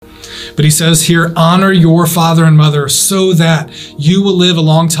But he says here, honor your father and mother so that you will live a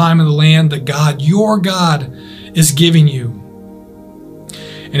long time in the land that God, your God, is giving you.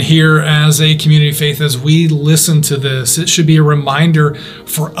 And here as a community of faith, as we listen to this, it should be a reminder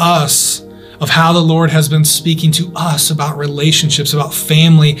for us of how the Lord has been speaking to us about relationships, about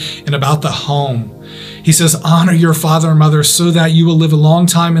family, and about the home. He says, honor your father and mother so that you will live a long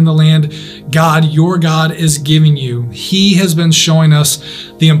time in the land God, your God, is giving you. He has been showing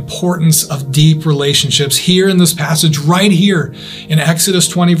us the importance of deep relationships. Here in this passage, right here in Exodus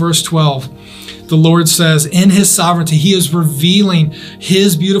 20, verse 12, the Lord says, in his sovereignty, he is revealing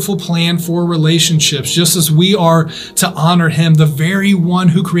his beautiful plan for relationships, just as we are to honor him, the very one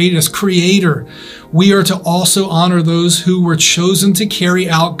who created us, creator. We are to also honor those who were chosen to carry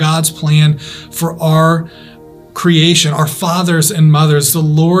out God's plan for our creation, our fathers and mothers. The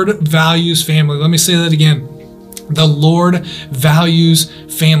Lord values family. Let me say that again. The Lord values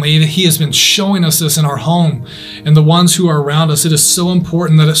family. He has been showing us this in our home and the ones who are around us. It is so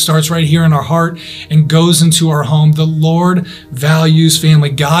important that it starts right here in our heart and goes into our home. The Lord values family.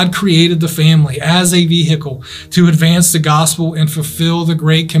 God created the family as a vehicle to advance the gospel and fulfill the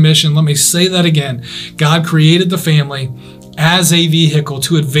Great Commission. Let me say that again. God created the family as a vehicle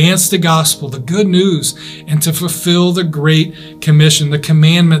to advance the gospel, the good news, and to fulfill the Great Commission, the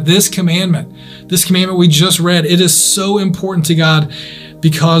commandment, this commandment we just read. It is so important to God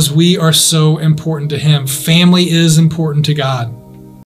because we are so important to him. Family is important to God.